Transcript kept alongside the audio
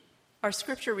Our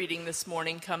scripture reading this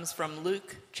morning comes from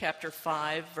Luke chapter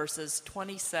 5, verses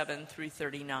 27 through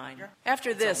 39.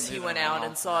 After this, he went out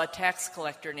and saw a tax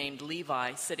collector named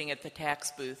Levi sitting at the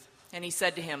tax booth. And he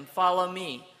said to him, "Follow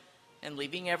me." And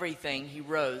leaving everything, he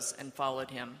rose and followed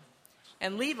him.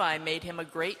 And Levi made him a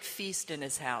great feast in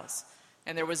his house.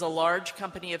 And there was a large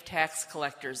company of tax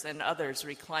collectors and others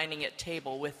reclining at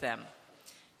table with them.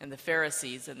 And the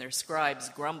Pharisees and their scribes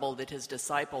grumbled at his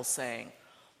disciples, saying,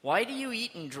 "Why do you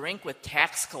eat and drink with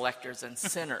tax collectors and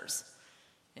sinners?"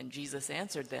 And Jesus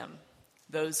answered them,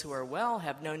 "Those who are well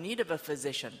have no need of a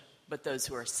physician, but those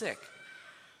who are sick.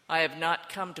 I have not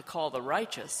come to call the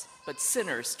righteous, but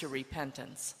sinners to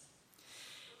repentance."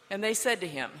 And they said to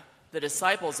him, "The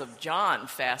disciples of John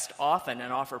fast often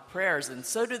and offer prayers, and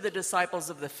so do the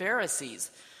disciples of the Pharisees,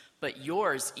 but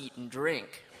yours eat and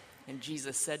drink." And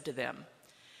Jesus said to them,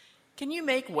 "Can you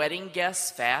make wedding guests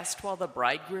fast while the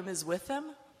bridegroom is with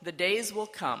them? The days will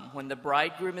come when the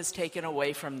bridegroom is taken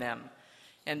away from them,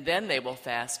 and then they will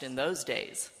fast in those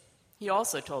days." He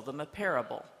also told them a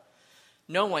parable.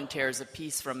 "No one tears a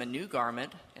piece from a new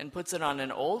garment and puts it on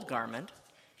an old garment.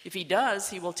 If he does,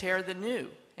 he will tear the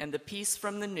new, and the piece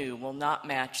from the new will not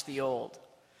match the old.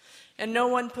 And no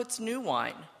one puts new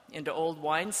wine into old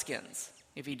wineskins.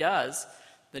 If he does,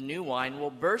 the new wine will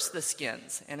burst the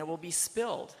skins, and it will be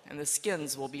spilled, and the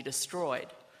skins will be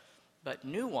destroyed. But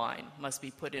new wine must be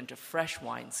put into fresh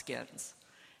wineskins.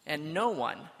 And no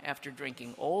one, after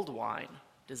drinking old wine,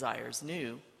 desires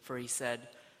new, for he said,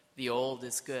 'The old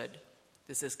is good.'"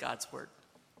 This is God's word.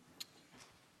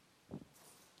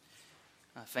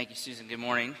 Thank you, Susan. Good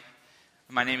morning.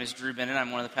 My name is Drew Bennett. I'm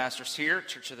one of the pastors here at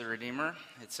Church of the Redeemer.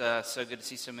 It's so good to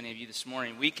see so many of you this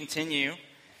morning. We continue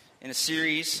in a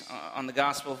series on the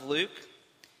Gospel of Luke.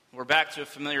 We're back to a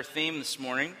familiar theme this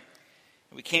morning.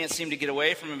 We can't seem to get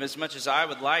away from it as much as I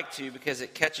would like to because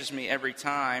it catches me every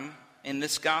time. In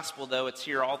this gospel, though, it's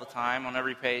here all the time on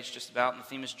every page just about, and the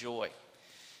theme is joy.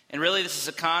 And really, this is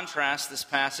a contrast, this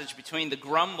passage, between the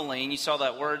grumbling, you saw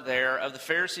that word there, of the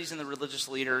Pharisees and the religious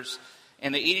leaders,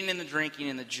 and the eating and the drinking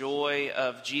and the joy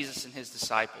of Jesus and his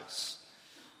disciples.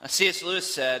 C.S.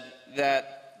 Lewis said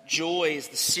that joy is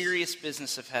the serious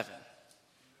business of heaven.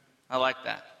 I like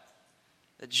that.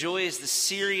 That joy is the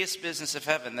serious business of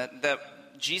heaven, that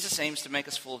Jesus aims to make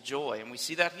us full of joy, and we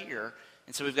see that here,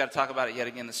 and so we've got to talk about it yet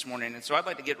again this morning. And so I'd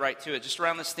like to get right to it, just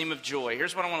around this theme of joy.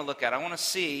 Here's what I want to look at. I want to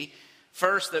see,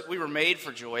 first, that we were made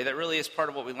for joy. That really is part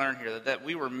of what we learn here, that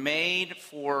we were made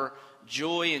for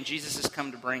joy, and Jesus has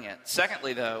come to bring it.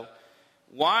 Secondly, though,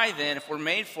 why then, if we're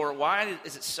made for it, why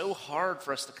is it so hard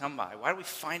for us to come by? Why do we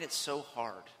find it so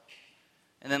hard?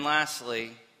 And then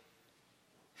lastly,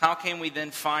 how can we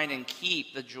then find and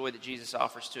keep the joy that Jesus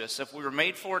offers to us? So if we were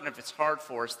made for it and if it's hard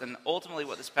for us, then ultimately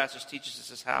what this passage teaches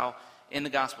us is how in the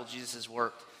gospel Jesus has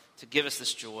worked to give us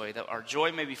this joy, that our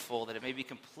joy may be full, that it may be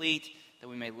complete, that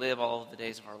we may live all of the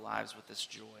days of our lives with this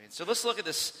joy. And so let's look at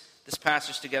this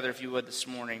passage together, if you would, this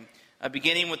morning,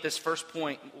 beginning with this first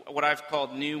point, what I've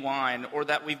called new wine, or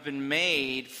that we've been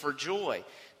made for joy.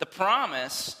 The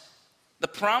promise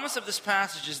of this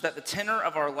passage is that the tenor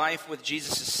of our life with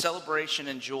Jesus is celebration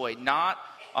and joy, not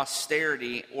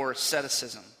austerity or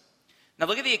asceticism. Now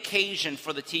look at the occasion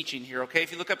for the teaching here, okay?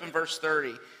 If you look up in verse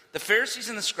 30, the Pharisees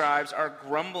and the scribes are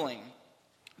grumbling.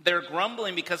 They're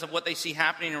grumbling because of what they see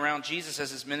happening around Jesus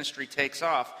as his ministry takes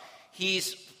off.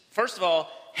 He's, first of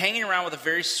all, hanging around with a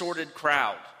very sordid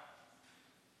crowd.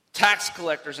 Tax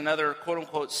collectors and other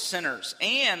quote-unquote sinners.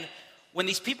 And when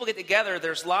these people get together,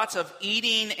 there's lots of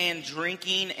eating and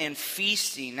drinking and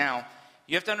feasting. Now,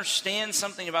 you have to understand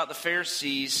something about the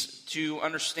Pharisees to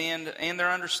understand, and their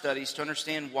understudies, to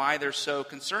understand why they're so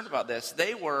concerned about this.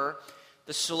 They were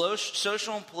the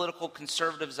social and political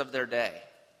conservatives of their day.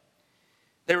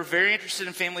 They were very interested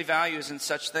in family values and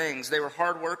such things. They were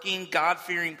hardworking,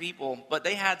 God-fearing people, but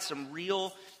they had some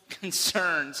real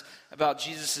concerns about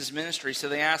Jesus' ministry. So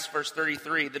they asked, verse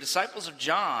 33, "The disciples of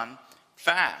John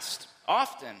fast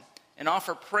often and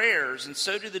offer prayers, and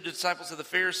so do the disciples of the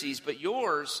Pharisees, but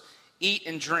yours eat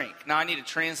and drink." Now I need to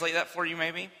translate that for you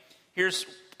maybe. Here's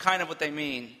kind of what they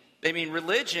mean. They mean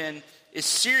religion is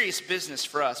serious business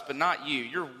for us, but not you.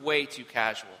 You're way too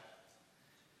casual.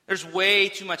 There's way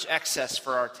too much excess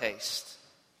for our taste.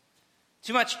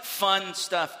 Too much fun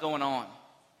stuff going on.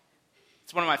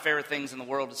 It's one of my favorite things in the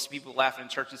world to see people laughing in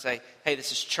church and say, "Hey,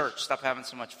 this is church. Stop having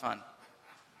so much fun."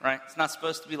 Right? It's not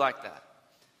supposed to be like that.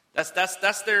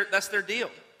 That's their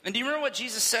deal. And do you remember what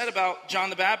Jesus said about John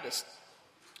the Baptist?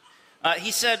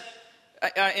 He said,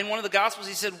 in one of the Gospels,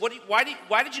 he said, why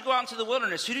did you go out into the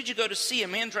wilderness? Who did you go to see? A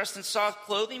man dressed in soft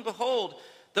clothing? Behold,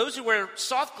 those who wear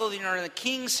soft clothing are in the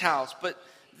king's house. But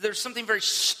there's something very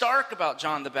stark about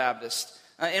John the Baptist.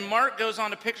 And Mark goes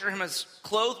on to picture him as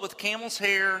clothed with camel's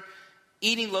hair,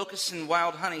 eating locusts and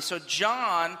wild honey. So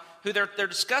John, who they're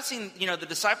discussing, the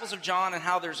disciples of John and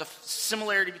how there's a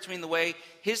similarity between the way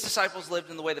his disciples lived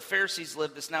and the way the Pharisees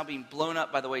lived, that's now being blown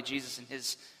up by the way Jesus and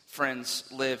his friends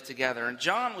lived together. And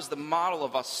John was the model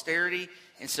of austerity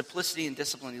and simplicity and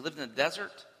discipline. He lived in the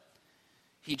desert.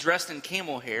 He dressed in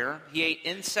camel hair. He ate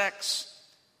insects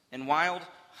and wild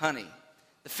honey.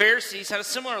 The Pharisees had a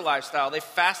similar lifestyle. They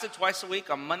fasted twice a week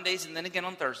on Mondays and then again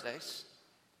on Thursdays.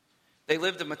 They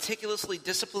lived a meticulously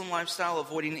disciplined lifestyle,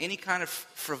 avoiding any kind of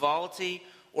frivolity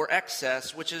or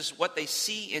excess, which is what they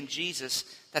see in Jesus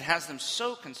that has them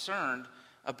so concerned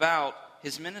about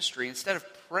his ministry. Instead of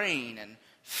praying and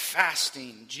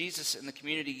fasting, Jesus and the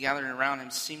community gathering around him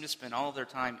seemed to spend all of their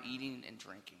time eating and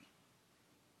drinking.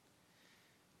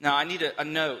 Now, I need a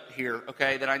note here,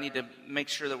 okay, that I need to make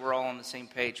sure that we're all on the same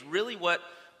page. Really what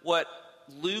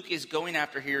Luke is going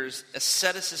after here is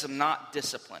asceticism, not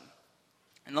discipline.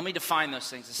 And let me define those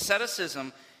things.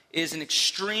 Asceticism is an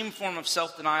extreme form of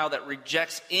self-denial that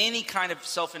rejects any kind of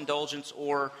self-indulgence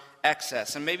or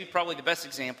excess. And maybe probably the best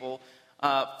example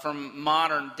from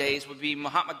modern days would be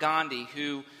Mahatma Gandhi,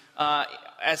 who,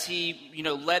 as he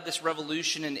led this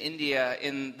revolution in India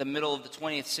in the middle of the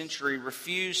 20th century,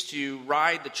 refused to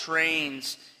ride the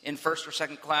trains in first or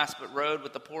second class, but rode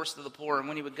with the poorest of the poor. And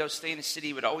when he would go stay in a city,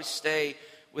 he would always stay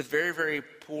with very, very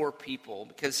poor people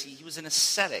because he was an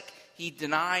ascetic. He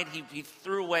denied, he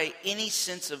threw away any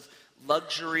sense of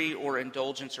luxury or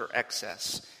indulgence or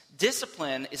excess.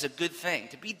 Discipline is a good thing.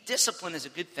 To be disciplined is a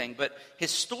good thing, but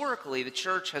historically the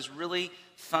church has really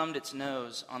thumbed its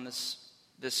nose on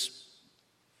this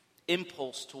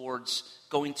impulse towards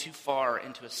going too far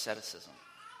into asceticism.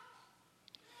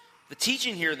 The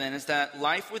teaching here then is that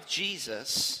life with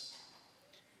Jesus,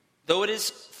 though it is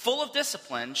full of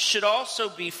discipline, should also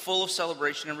be full of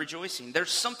celebration and rejoicing. There's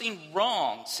something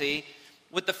wrong,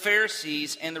 with the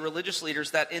Pharisees and the religious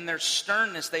leaders that in their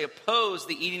sternness they oppose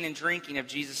the eating and drinking of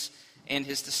Jesus and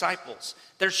his disciples.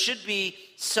 There should be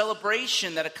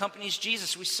celebration that accompanies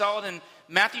Jesus. We saw it in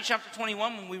Matthew chapter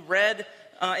 21 when we read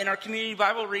in our community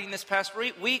Bible reading this past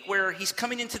week where he's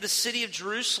coming into the city of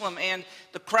Jerusalem and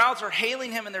the crowds are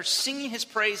hailing him and they're singing his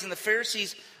praise, and the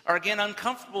Pharisees are again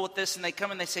uncomfortable with this, and they come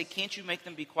and they say, "Can't you make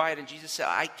them be quiet?" And Jesus said,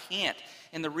 "I can't.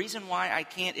 And the reason why I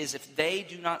can't is if they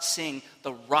do not sing,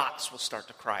 the rocks will start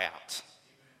to cry out."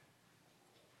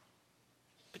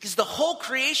 Because the whole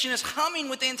creation is humming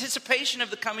with anticipation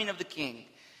of the coming of the King.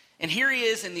 And here he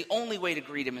is, and the only way to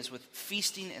greet him is with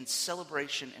feasting and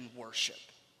celebration and worship.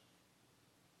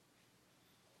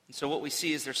 And so what we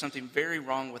see is there's something very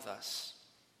wrong with us,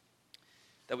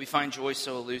 that we find joy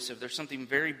so elusive. There's something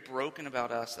very broken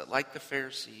about us that, like the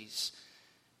Pharisees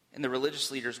and the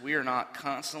religious leaders, we are not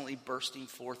constantly bursting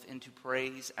forth into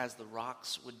praise as the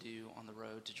rocks would do on the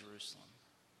road to Jerusalem.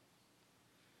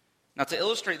 Now, to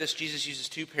illustrate this, Jesus uses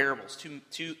two parables,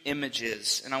 two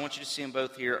images, and I want you to see them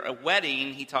both here. A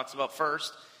wedding, he talks about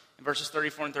first in verses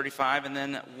 34 and 35, and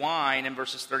then wine in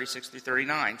verses 36 through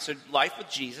 39. So life with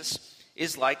Jesus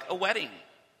is like a wedding.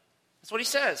 That's what he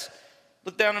says.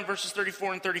 Look down in verses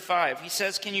 34 and 35. He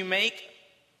says, Can you make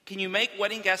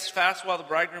wedding guests fast while the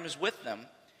bridegroom is with them?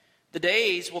 The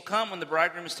days will come when the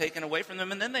bridegroom is taken away from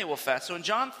them, and then they will fast. So in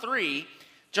John 3,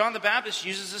 John the Baptist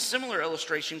uses a similar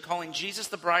illustration, calling Jesus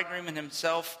the bridegroom and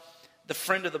himself the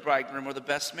friend of the bridegroom, or the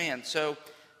best man. So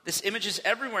this image is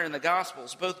everywhere in the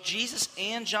Gospels. Both Jesus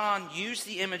and John use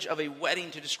the image of a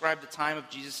wedding to describe the time of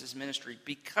Jesus' ministry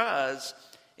because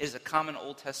it is a common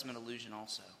Old Testament allusion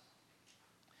also.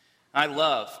 I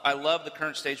love the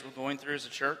current stage we're going through as a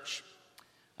church.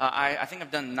 I think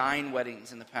I've done 9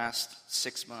 weddings in the past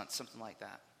 6 months, something like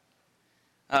that.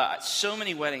 So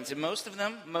many weddings, and most of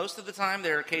the time,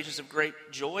 they're occasions of great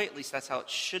joy. At least that's how it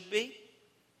should be,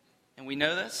 and we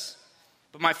know this.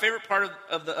 But my favorite part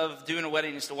of doing a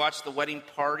wedding is to watch the wedding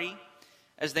party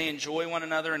as they enjoy one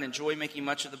another and enjoy making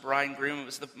much of the bride and groom. It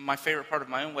was my favorite part of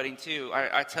my own wedding too.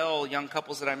 I tell young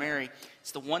couples that I marry,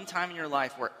 it's the one time in your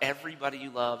life where everybody you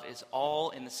love is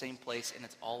all in the same place and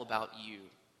it's all about you.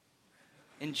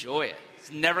 Enjoy it.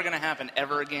 It's never going to happen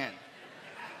ever again.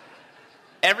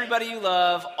 Everybody you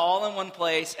love, all in one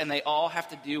place, and they all have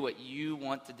to do what you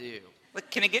want to do. Like,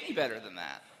 can it get any better than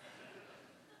that?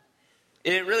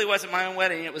 It really wasn't my own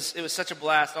wedding. It was such a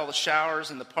blast. All the showers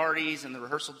and the parties and the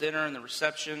rehearsal dinner and the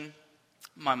reception.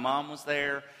 My mom was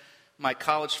there. My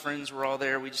college friends were all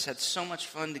there. We just had so much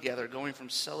fun together, going from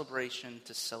celebration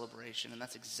to celebration. And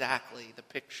that's exactly the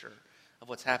picture of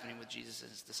what's happening with Jesus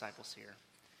and his disciples here.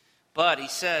 But he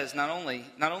says, not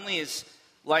only is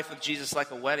life with Jesus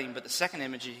like a wedding, but the second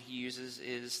image he uses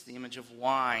is the image of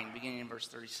wine, beginning in verse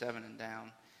 37 and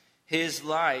down. His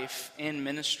life in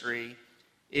ministry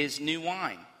is new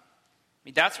wine. I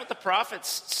mean, that's what the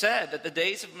prophets said, that the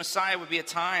days of Messiah would be a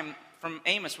time, from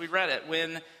Amos, we read it,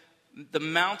 when the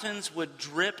mountains would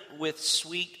drip with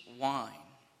sweet wine.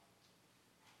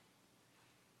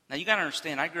 Now, you got to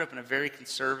understand, I grew up in a very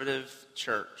conservative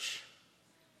church.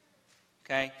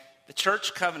 Okay? The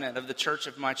church covenant of the church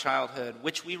of my childhood,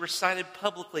 which we recited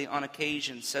publicly on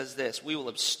occasion, says this: we will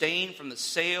abstain from the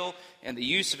sale and the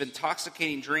use of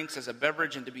intoxicating drinks as a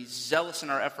beverage, and to be zealous in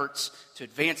our efforts to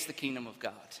advance the kingdom of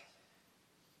God.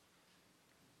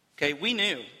 Okay, we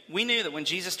knew that when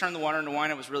Jesus turned the water into wine,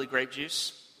 it was really grape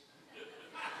juice.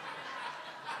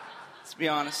 Let's be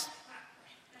honest.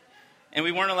 And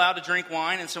we weren't allowed to drink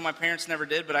wine, and so my parents never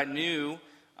did, but I knew,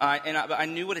 I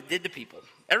knew what it did to people.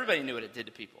 Everybody knew what it did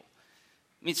to people.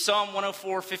 I mean, Psalm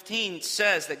 104:15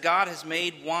 says that God has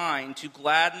made wine to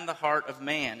gladden the heart of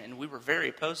man, and we were very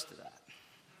opposed to that.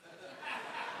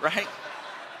 Right?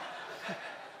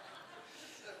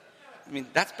 I mean,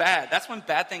 that's bad. That's when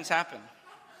bad things happen.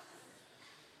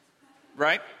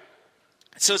 Right?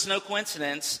 So it's no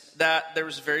coincidence that there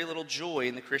was very little joy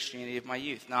in the Christianity of my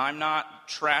youth. Now, I'm not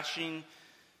trashing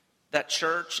that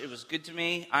church. It was good to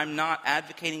me. I'm not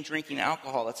advocating drinking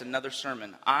alcohol. That's another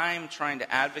sermon. I'm trying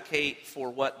to advocate for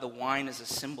what the wine is a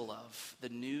symbol of, the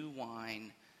new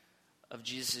wine of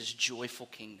Jesus' joyful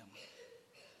kingdom.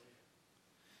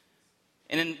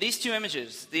 And in these two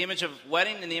images, the image of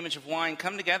wedding and the image of wine,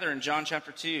 come together in John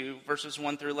chapter 2, verses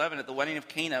 1 through 11, at the wedding of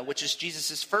Cana, which is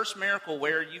Jesus' first miracle,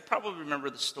 where you probably remember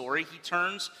the story. He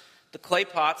turns the clay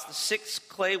pots, the 6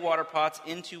 clay water pots,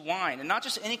 into wine. And not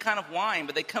just any kind of wine,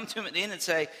 but they come to him at the end and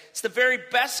say, it's the very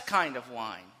best kind of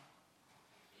wine.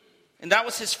 And that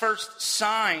was his first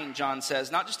sign, John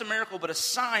says. Not just a miracle, but a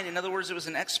sign. In other words, it was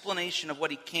an explanation of what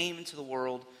he came into the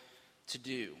world to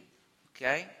do.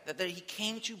 Okay? That he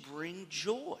came to bring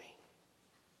joy.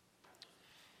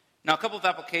 Now, a couple of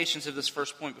applications of this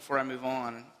first point before I move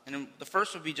on. And the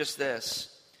first would be just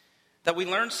this: that we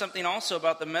learn something also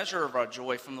about the measure of our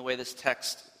joy from the way this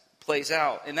text plays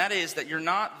out. And that is that you're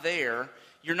not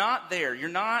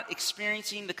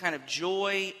experiencing the kind of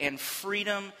joy and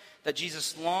freedom that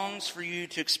Jesus longs for you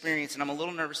to experience. And I'm a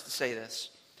little nervous to say this,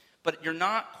 but you're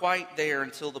not quite there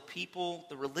until the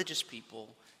religious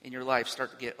people in your life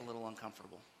start to get a little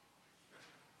uncomfortable.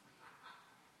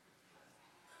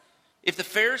 If the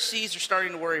Pharisees are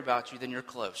starting to worry about you, then you're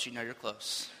close. You know you're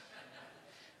close.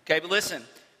 Okay, but listen.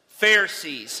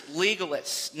 Pharisees,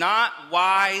 legalists, not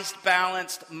wise,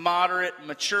 balanced, moderate,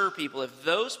 mature people. If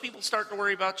those people start to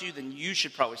worry about you, then you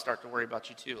should probably start to worry about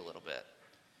you too a little bit.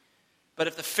 But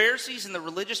if the Pharisees and the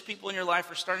religious people in your life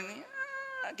are starting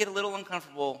to get a little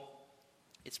uncomfortable,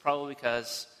 it's probably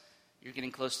because you're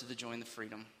getting close to the joy and the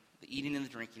freedom, the eating and the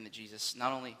drinking that Jesus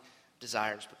not only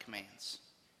desires but commands.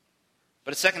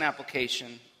 But a second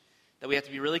application that we have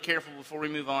to be really careful before we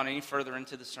move on any further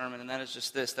into the sermon, and that is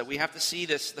just this: that we have to see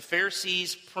this, the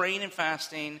Pharisees praying and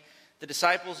fasting, the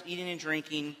disciples eating and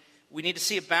drinking. We need to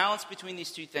see a balance between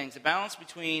these two things, a balance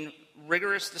between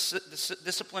rigorous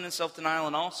discipline and self-denial,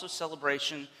 and also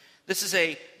celebration. This is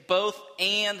a both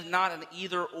and, not an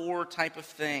either or type of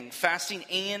thing. Fasting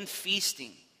and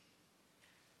feasting.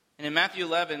 And in Matthew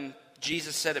 11,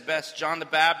 Jesus said it best. John the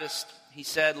Baptist, he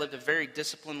said, lived a very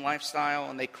disciplined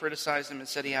lifestyle, and they criticized him and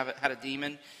said he had a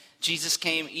demon. Jesus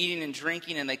came eating and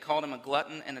drinking, and they called him a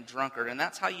glutton and a drunkard. And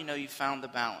that's how you know you found the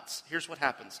balance. Here's what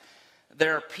happens.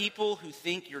 There are people who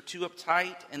think you're too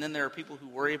uptight, and then there are people who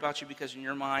worry about you because in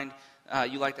their mind,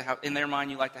 you like to have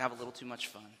a little too much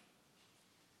fun.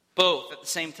 Both at the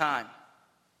same time.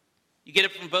 You get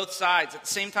it from both sides at the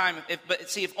same time.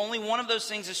 If only one of those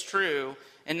things is true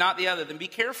and not the other, then be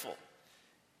careful.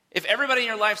 If everybody in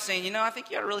your life is saying, I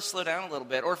think you ought to really slow down a little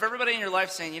bit, or if everybody in your life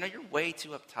is saying, you're way too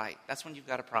uptight, that's when you've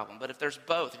got a problem. But if there's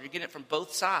both, if you're getting it from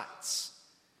both sides,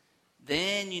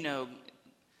 then you know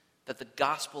that the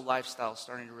gospel lifestyle is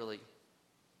starting to really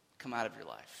come out of your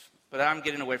life. But I'm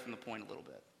getting away from the point a little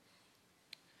bit.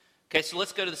 Okay, so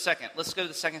let's go to the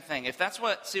second thing. If that's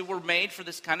we're made for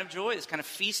this kind of joy, this kind of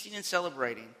feasting and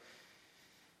celebrating.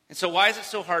 And so why is it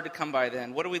so hard to come by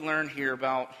then? What do we learn here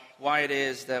about why it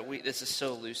is that this is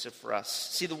so elusive for us?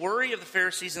 See, the worry of the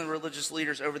Pharisees and the religious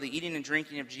leaders over the eating and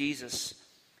drinking of Jesus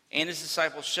and his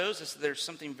disciples shows us that there's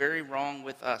something very wrong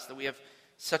with us, that we have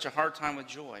such a hard time with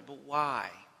joy. But why?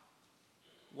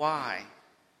 Why?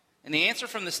 And the answer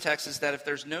from this text is that if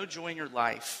there's no joy in your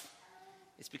life,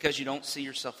 it's because you don't see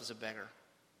yourself as a beggar.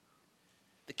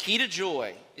 The key to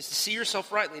joy is to see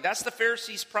yourself rightly. That's the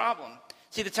Pharisees' problem.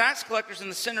 See, the tax collectors and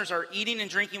the sinners are eating and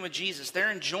drinking with Jesus.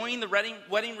 They're enjoying the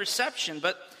wedding reception,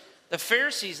 but the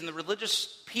Pharisees and the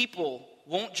religious people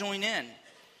won't join in.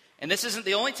 And this isn't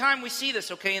the only time we see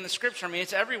this, okay, in the Scripture. I mean,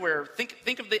 it's everywhere.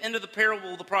 Think of the end of the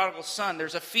parable of the prodigal son.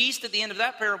 There's a feast at the end of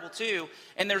that parable, too.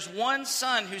 And there's one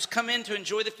son who's come in to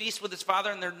enjoy the feast with his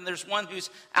father, and there's one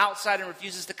who's outside and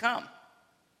refuses to come.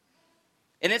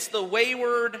 And it's the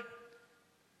wayward,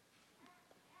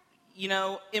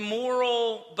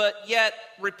 immoral, but yet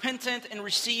repentant and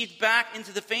received back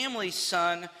into the family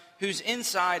son who's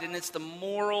inside, and it's the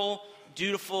moral,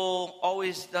 dutiful,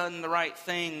 always done the right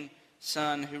thing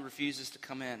son who refuses to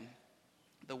come in.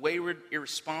 The wayward,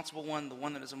 irresponsible one, the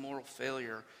one that is a moral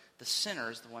failure, the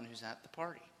sinner is the one who's at the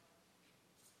party.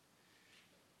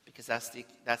 Because that's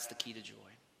the key to joy.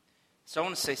 So I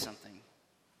want to say something.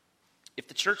 If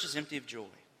the church is empty of joy,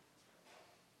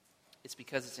 it's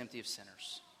because it's empty of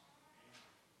sinners.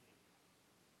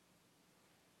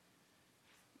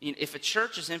 If a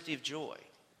church is empty of joy,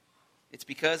 it's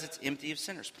because it's empty of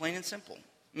sinners, plain and simple.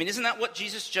 I mean, isn't that what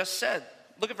Jesus just said?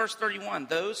 Look at verse 31.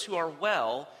 Those who are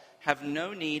well have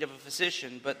no need of a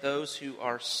physician, but those who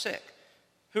are sick.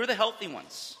 Who are the healthy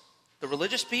ones? The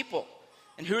religious people.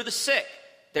 And who are the sick?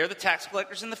 They're the tax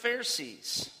collectors and the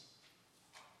Pharisees.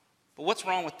 But what's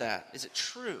wrong with that? Is it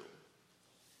true?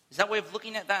 Is that way of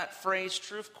looking at that phrase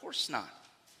true? Of course not.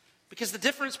 Because the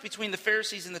difference between the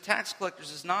Pharisees and the tax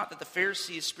collectors is not that the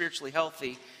Pharisee is spiritually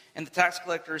healthy and the tax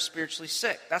collector is spiritually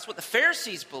sick. That's what the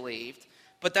Pharisees believed,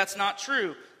 but that's not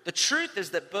true. The truth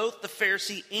is that both the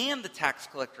Pharisee and the tax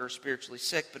collector are spiritually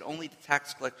sick, but only the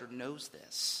tax collector knows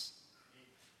this.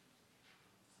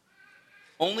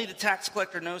 Only the tax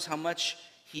collector knows how much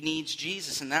he needs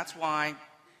Jesus, and that's why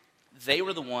they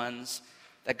were the ones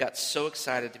that got so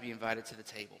excited to be invited to the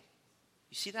table.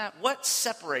 You see that? What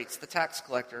separates the tax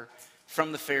collector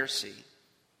from the Pharisee?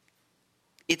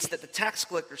 It's that the tax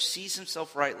collector sees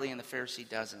himself rightly and the Pharisee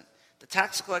doesn't. The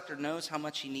tax collector knows how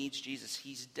much he needs Jesus.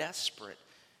 He's desperate.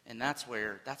 And that's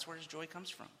where his joy comes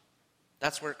from.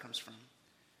 That's where it comes from.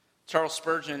 Charles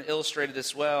Spurgeon illustrated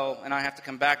this well, and I have to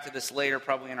come back to this later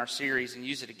probably in our series and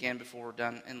use it again before we're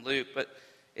done in Luke, but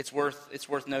it's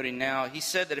worth noting now. He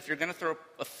said that if you're going to throw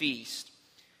a feast,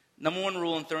 number one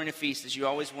rule in throwing a feast is you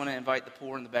always want to invite the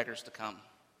poor and the beggars to come.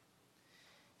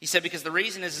 He said because the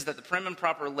reason is that the prim and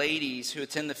proper ladies who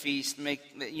attend the feast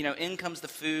in comes the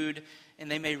food, and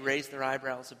they may raise their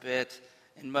eyebrows a bit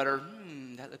and mutter,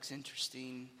 that looks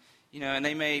interesting. And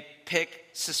they may pick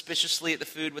suspiciously at the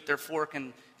food with their fork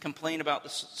and complain about the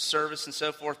service and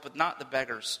so forth, but not the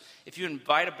beggars. If you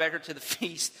invite a beggar to the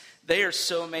feast, they are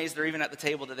so amazed they're even at the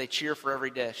table that they cheer for every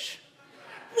dish.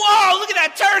 Whoa, look at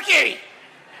that turkey!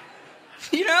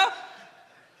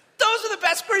 Those are the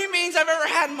best green beans I've ever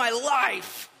had in my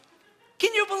life.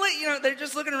 Can you believe, they're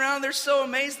just looking around, they're so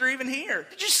amazed they're even here.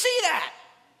 Did you see that?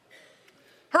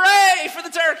 Hooray for the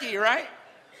turkey, right?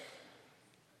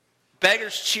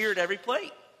 Beggars cheer at every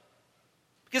plate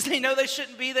because they know they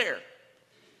shouldn't be there.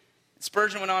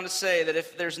 Spurgeon went on to say that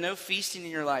if there's no feasting in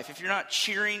your life, if you're not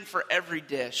cheering for every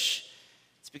dish,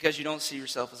 it's because you don't see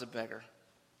yourself as a beggar.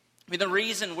 I mean, the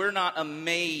reason we're not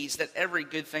amazed at every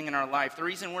good thing in our life, the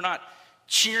reason we're not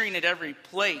cheering at every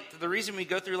plate, the reason we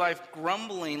go through life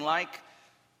grumbling like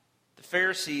the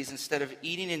Pharisees instead of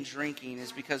eating and drinking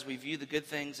is because we view the good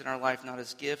things in our life not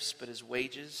as gifts but as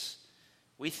wages.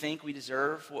 We think we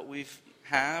deserve what we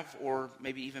have, or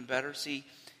maybe even better. See,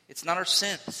 it's not our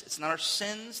sins. It's not our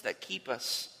sins that keep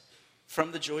us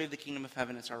from the joy of the kingdom of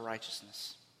heaven. It's our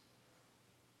righteousness.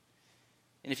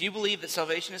 And if you believe that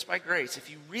salvation is by grace,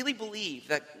 if you really believe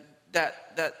that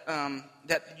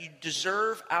you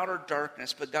deserve outer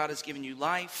darkness, but God has given you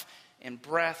life and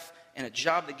breath and a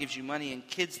job that gives you money and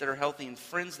kids that are healthy and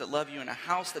friends that love you and a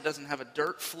house that doesn't have a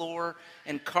dirt floor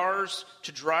and cars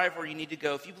to drive where you need to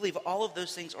go. If you believe all of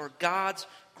those things are God's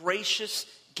gracious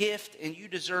gift and you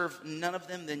deserve none of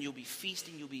them, then you'll be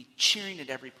feasting, you'll be cheering at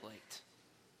every plate.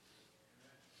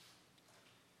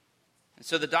 And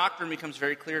so the doctrine becomes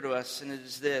very clear to us, and it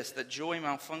is this, that joy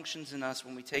malfunctions in us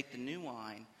when we take the new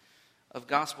wine of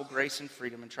gospel grace and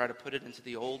freedom and try to put it into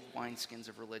the old wineskins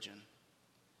of religion.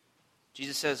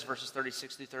 Jesus says, verses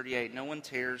 36 through 38, no one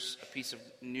tears a piece of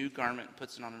new garment and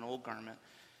puts it on an old garment.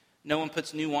 No one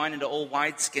puts new wine into old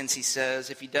wineskins, he says.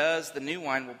 If he does, the new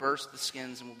wine will burst the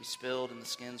skins and will be spilled, and the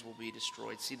skins will be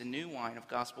destroyed. See, the new wine of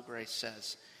gospel grace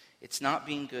says, it's not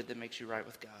being good that makes you right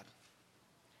with God.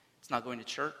 It's not going to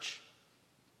church.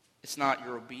 It's not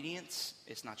your obedience.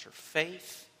 It's not your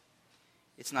faith.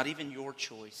 It's not even your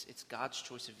choice. It's God's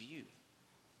choice of you.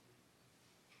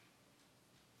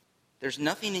 There's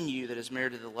nothing in you that has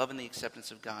merited the love and the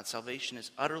acceptance of God. Salvation is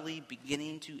utterly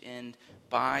beginning to end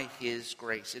by his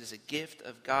grace. It is a gift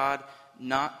of God,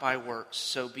 not by works.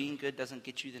 So being good doesn't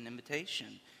get you an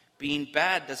invitation. Being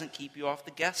bad doesn't keep you off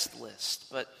the guest list.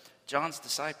 But John's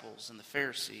disciples and the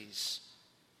Pharisees,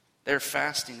 they're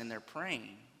fasting and they're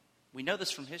praying. We know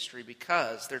this from history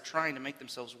because they're trying to make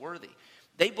themselves worthy.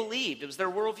 They believed, it was their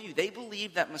worldview, they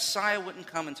believed that Messiah wouldn't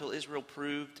come until Israel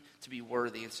proved to be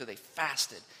worthy. And so they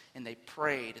fasted and they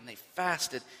prayed and they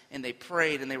fasted and they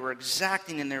prayed and they were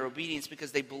exacting in their obedience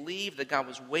because they believed that God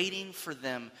was waiting for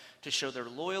them to show their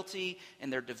loyalty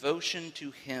and their devotion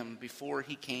to him before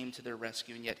he came to their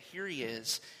rescue. And yet here he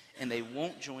is, and they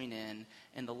won't join in.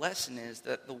 And the lesson is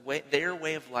that their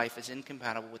way of life is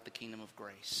incompatible with the kingdom of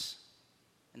grace.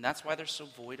 And that's why they're so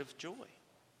void of joy.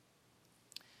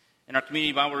 In our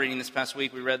community Bible reading this past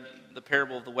week, we read the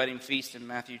parable of the wedding feast in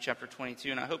Matthew chapter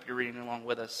 22, and I hope you're reading along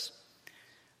with us.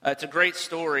 It's a great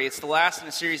story. It's the last in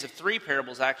a series of 3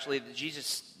 parables, actually, that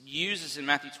Jesus uses in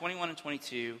Matthew 21 and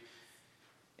 22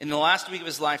 in the last week of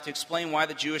his life to explain why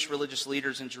the Jewish religious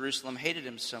leaders in Jerusalem hated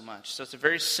him so much. So it's a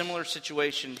very similar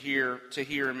situation here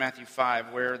in Matthew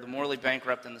 5, where the morally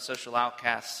bankrupt and the social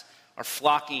outcasts are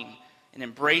flocking and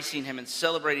embracing him and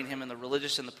celebrating him, and the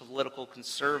religious and the political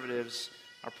conservatives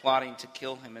are plotting to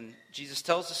kill him. And Jesus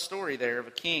tells a story there of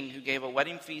a king who gave a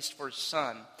wedding feast for his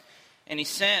son. And he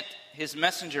sent his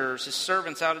messengers, his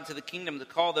servants, out into the kingdom to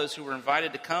call those who were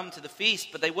invited to come to the feast,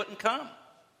 but they wouldn't come.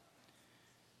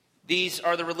 These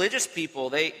are the religious people.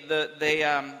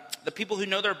 The people who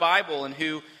know their Bible and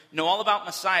who know all about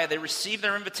Messiah. They receive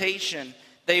their invitation.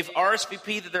 They've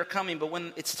RSVP'd that they're coming, but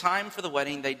when it's time for the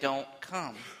wedding, they don't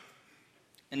come.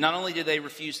 And not only do they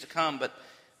refuse to come, but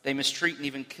they mistreat and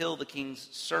even kill the king's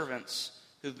servants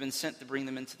who've been sent to bring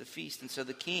them into the feast. And so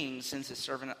the king sends his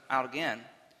servant out again.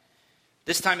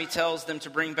 This time he tells them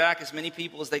to bring back as many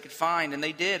people as they could find. And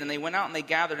they did. And they went out and they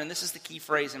gathered. And this is the key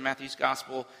phrase in Matthew's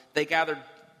gospel. They gathered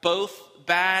both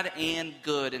bad and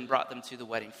good and brought them to the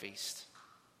wedding feast.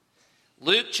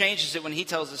 Luke changes it when he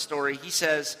tells the story. He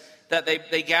says that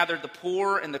they gathered the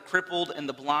poor and the crippled and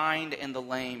the blind and the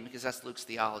lame, because that's Luke's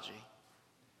theology.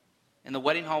 And the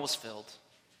wedding hall was filled.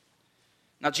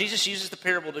 Now, Jesus uses the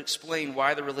parable to explain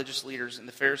why the religious leaders and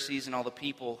the Pharisees and all the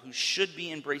people who should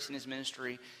be embracing his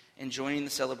ministry and joining the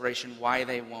celebration, why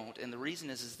they won't. And the reason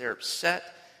is they're upset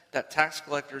that tax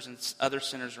collectors and other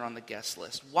sinners are on the guest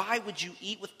list. Why would you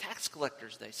eat with tax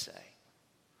collectors, they say?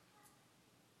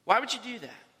 Why would you do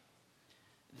that?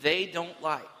 They don't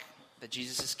like that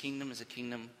Jesus' kingdom is a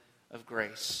kingdom of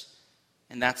grace.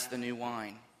 And that's the new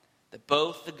wine. That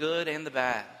both the good and the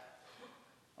bad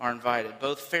are invited.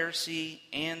 Both Pharisee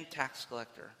and tax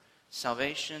collector.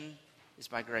 Salvation is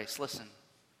by grace. Listen.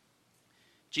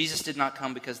 Jesus did not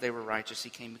come because they were righteous.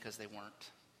 He came because they weren't.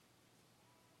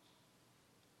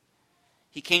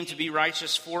 He came to be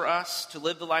righteous for us, to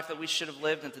live the life that we should have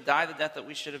lived, and to die the death that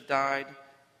we should have died.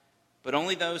 But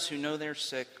only those who know they're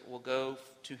sick will go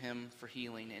to him for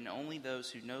healing. And only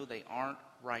those who know they aren't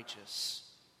righteous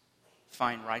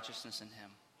find righteousness in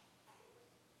him.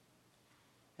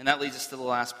 And that leads us to the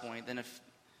last point. Then if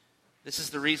this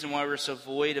is the reason why we're so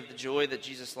void of the joy that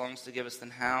Jesus longs to give us, then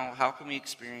how can we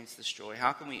experience this joy?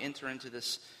 How can we enter into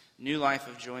this new life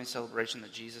of joy and celebration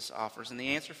that Jesus offers? And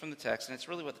the answer from the text, and it's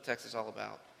really what the text is all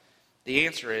about, the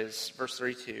answer is, verse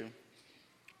 32,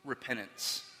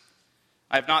 repentance.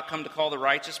 I have not come to call the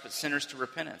righteous, but sinners to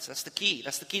repentance. That's the key.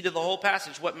 That's the key to the whole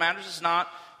passage. What matters is not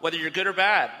whether you're good or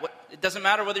bad. It doesn't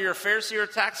matter whether you're a Pharisee or a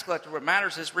tax collector. What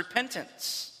matters is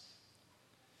repentance.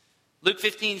 Luke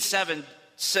 15:7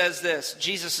 says this.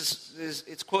 Jesus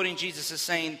it's quoting Jesus as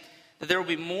saying that there will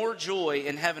be more joy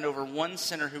in heaven over one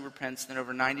sinner who repents than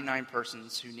over 99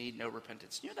 persons who need no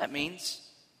repentance. You know what that means?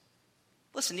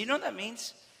 Listen, you know what that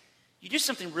means? You do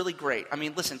something really great. I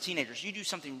mean, listen, teenagers, you do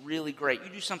something really great. You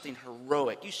do something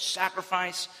heroic. You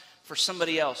sacrifice for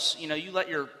somebody else. You know, you let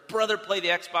your brother play the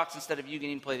Xbox instead of you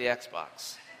getting to play the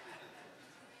Xbox.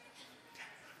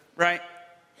 Right?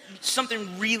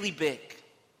 Something really big.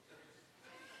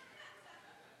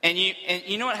 And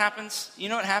you know what happens? You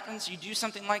know what happens? You do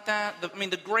something like that.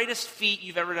 The greatest feat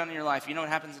you've ever done in your life. You know what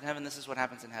happens in heaven? This is what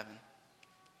happens in heaven.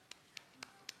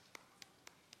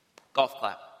 Golf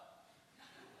clap.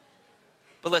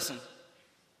 But listen.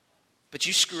 But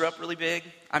you screw up really big.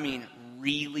 I mean,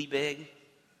 really big.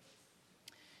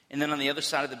 And then on the other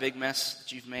side of the big mess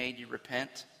that you've made, you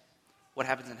repent. What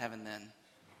happens in heaven then?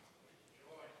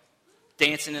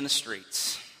 Dancing in the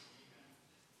streets.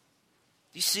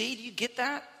 Do you see? Do you get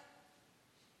that?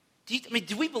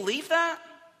 Do we believe that?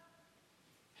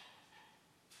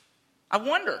 I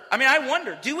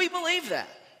wonder. Do we believe that?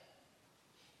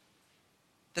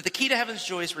 that the key to heaven's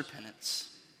joy is repentance.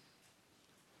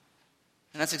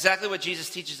 And that's exactly what Jesus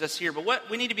teaches us here. But what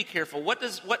we need to be careful. What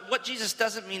Jesus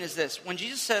doesn't mean is this. When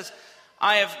Jesus says,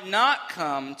 I have not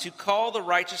come to call the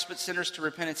righteous but sinners to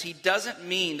repentance, he doesn't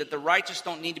mean that the righteous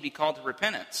don't need to be called to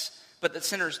repentance, but that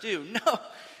sinners do.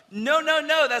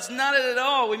 No, that's not it at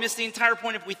all. We miss the entire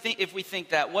point if we think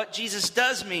that. What Jesus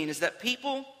does mean is that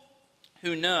people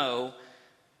who know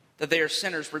that they are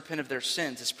sinners repent of their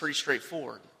sins. It's pretty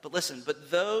straightforward. But listen,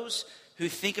 but those who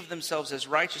think of themselves as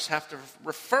righteous have to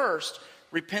first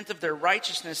repent of their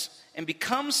righteousness and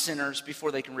become sinners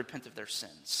before they can repent of their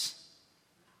sins.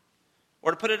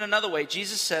 Or to put it another way,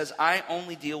 Jesus says, I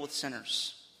only deal with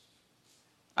sinners.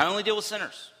 I only deal with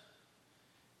sinners.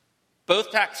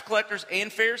 Both tax collectors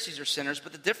and Pharisees are sinners,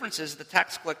 but the difference is the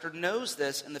tax collector knows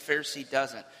this and the Pharisee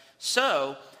doesn't.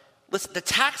 So, listen, the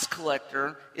tax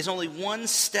collector is only one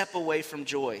step away from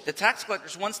joy. The tax collector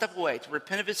is one step away to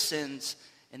repent of his sins,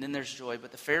 and then there's joy.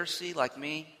 But the Pharisee, like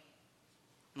me,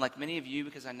 and like many of you,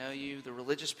 because I know you, the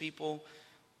religious people,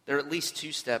 there are at least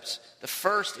two steps. The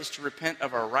first is to repent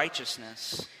of our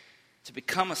righteousness, to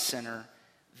become a sinner,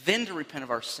 then to repent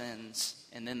of our sins,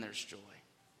 and then there's joy.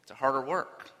 It's a harder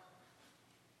work.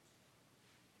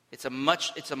 It's a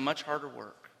much harder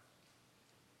work.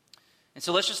 And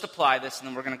so let's just apply this, and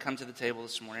then we're going to come to the table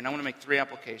this morning. I want to make 3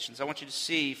 applications. I want you to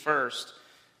see, first,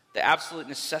 the absolute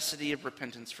necessity of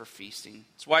repentance for feasting.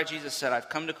 It's why Jesus said, I've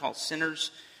come to call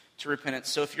sinners to repentance.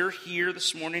 So if you're here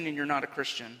this morning and you're not a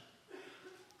Christian,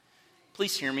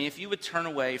 please hear me. If you would turn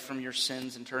away from your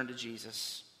sins and turn to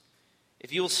Jesus,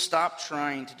 if you will stop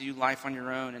trying to do life on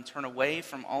your own and turn away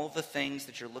from all of the things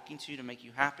that you're looking to make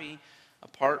you happy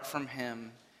apart from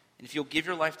him, and if you'll give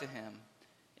your life to him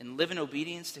and live in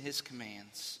obedience to his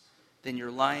commands, then your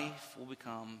life will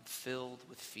become filled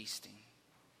with feasting.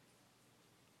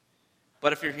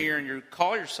 But if you're here and you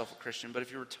call yourself a Christian, but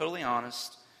if you're totally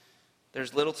honest,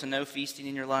 there's little to no feasting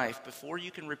in your life. Before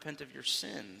you can repent of your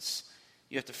sins,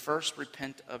 you have to first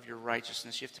repent of your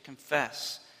righteousness. You have to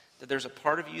confess that there's a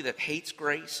part of you that hates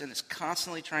grace and is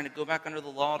constantly trying to go back under the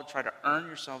law to try to earn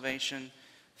your salvation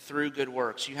through good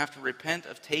works. You have to repent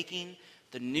of taking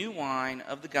the new wine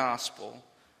of the gospel,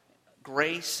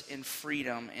 grace and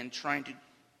freedom, and trying to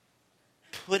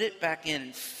put it back in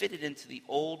and fit it into the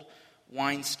old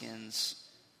wineskins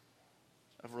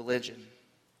of religion.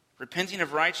 Repenting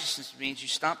of righteousness means you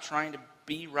stop trying to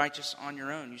be righteous on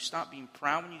your own. You stop being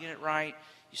proud when you get it right.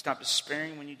 You stop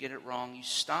despairing when you get it wrong. You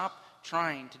stop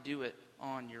trying to do it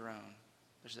on your own.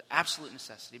 There's an absolute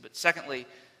necessity. But secondly,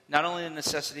 not only the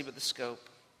necessity, but the scope.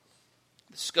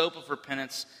 The scope of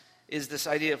repentance is this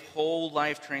idea of whole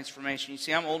life transformation. You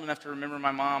see, I'm old enough to remember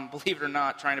my mom, believe it or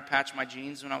not, trying to patch my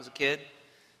jeans when I was a kid.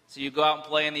 So you go out and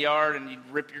play in the yard and you'd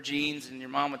rip your jeans and your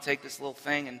mom would take this little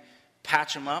thing and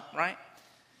patch them up, right?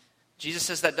 Jesus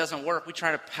says that doesn't work. We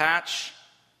try a patch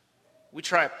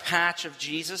of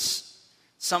Jesus,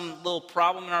 some little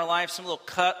problem in our life, some little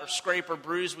cut or scrape or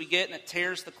bruise we get and it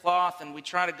tears the cloth, and we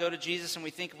try to go to Jesus and we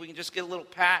think if we can just get a little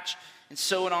patch and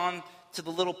sew it on to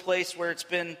the little place where it's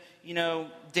been,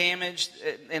 damaged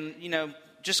and,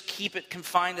 just keep it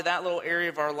confined to that little area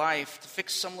of our life to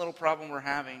fix some little problem we're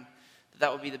having,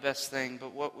 that would be the best thing.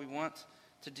 But what we want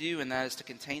to do in that is to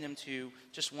contain him to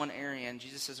just one area, and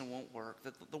Jesus says it won't work.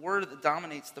 The word that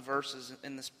dominates the verses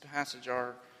in this passage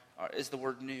is the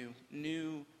word new.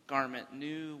 New garment,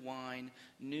 new wine,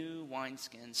 new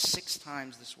wineskin. 6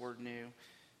 times this word new.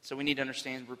 So we need to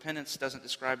understand repentance doesn't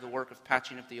describe the work of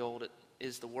patching up the old. It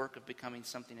is the work of becoming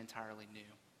something entirely new.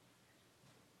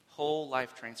 Whole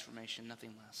life transformation,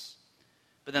 nothing less.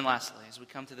 But then lastly, as we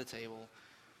come to the table,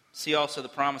 see also the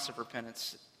promise of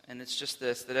repentance. And it's just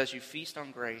this, that as you feast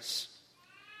on grace,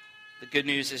 the good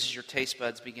news is your taste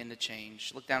buds begin to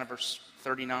change. Look down at verse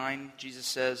 39. Jesus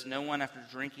says, no one after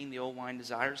drinking the old wine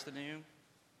desires the new.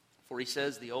 For he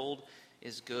says, the old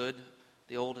is good,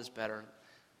 the old is better.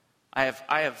 I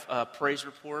have a praise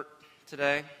report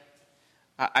today.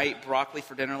 I ate broccoli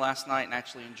for dinner last night and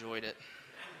actually enjoyed it.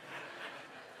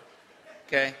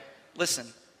 Okay? Listen,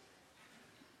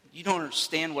 you don't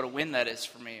understand what a win that is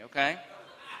for me, okay?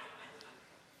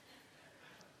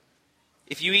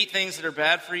 If you eat things that are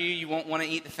bad for you, you won't want to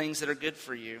eat the things that are good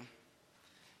for you.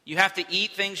 You have to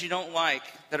eat things you don't like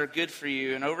that are good for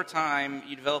you, and over time,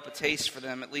 you develop a taste for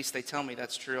them. At least they tell me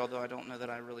that's true, although I don't know that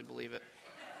I really believe it.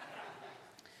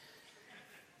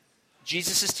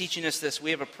 Jesus is teaching us this.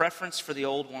 We have a preference for the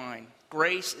old wine.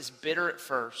 Grace is bitter at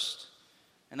first.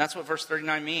 And that's what verse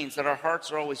 39 means, that our hearts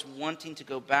are always wanting to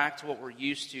go back to what we're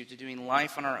used to doing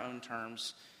life on our own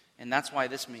terms. And that's why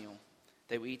this meal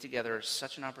that we eat together is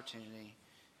such an opportunity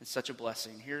and such a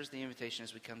blessing. Here's the invitation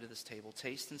as we come to this table.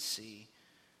 Taste and see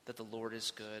that the Lord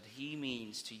is good. He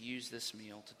means to use this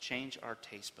meal to change our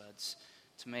taste buds,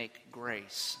 to make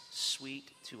grace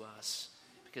sweet to us,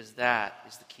 because that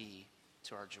is the key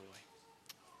to our joy.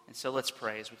 And so let's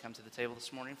pray as we come to the table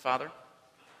this morning. Father,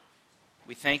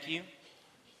 we thank you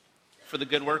for the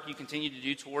good work you continue to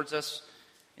do towards us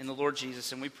in the Lord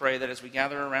Jesus. And we pray that as we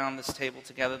gather around this table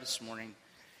together this morning,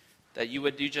 that you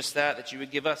would do just that you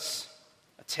would give us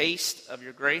a taste of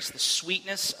your grace, the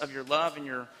sweetness of your love and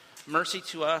your mercy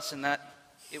to us, and that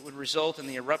it would result in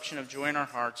the eruption of joy in our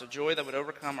hearts, a joy that would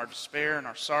overcome our despair and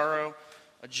our sorrow,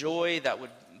 a joy that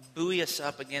would buoy us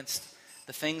up against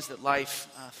the things that life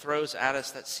throws at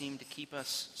us that seem to keep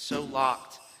us so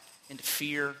locked into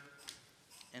fear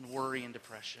and worry and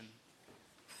depression.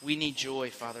 We need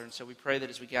joy, Father, and so we pray that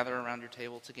as we gather around your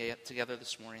table together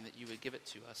this morning, that you would give it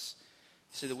to us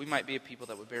so that we might be a people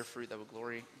that would bear fruit, that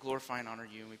would glorify and honor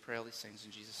you. And we pray all these things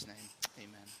in Jesus' name.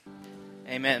 Amen.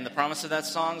 Amen. And the promise of that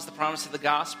song is the promise of the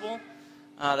gospel,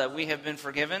 that we have been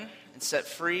forgiven and set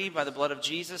free by the blood of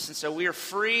Jesus. And so we are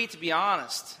free to be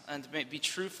honest and to be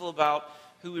truthful about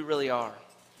who we really are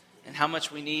and how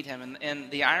much we need him.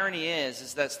 And the irony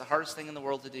is that's the hardest thing in the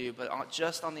world to do, but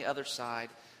just on the other side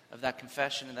of that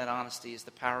confession and that honesty is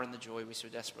the power and the joy we so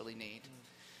desperately need.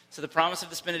 So the promise of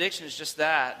this benediction is just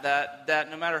that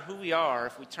no matter who we are,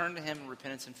 if we turn to him in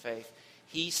repentance and faith,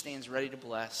 he stands ready to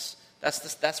bless.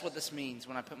 That's what this means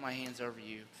when I put my hands over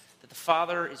you, that the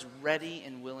Father is ready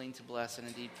and willing to bless, and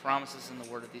indeed promises in the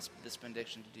word of this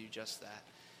benediction to do just that.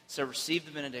 So receive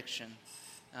the benediction.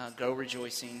 Go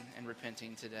rejoicing and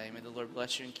repenting today. May the Lord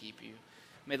bless you and keep you.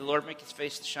 May the Lord make his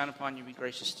face to shine upon you and be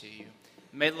gracious to you.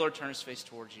 May the Lord turn his face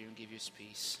towards you and give you his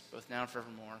peace, both now and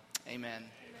forevermore. Amen.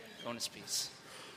 Go in his peace.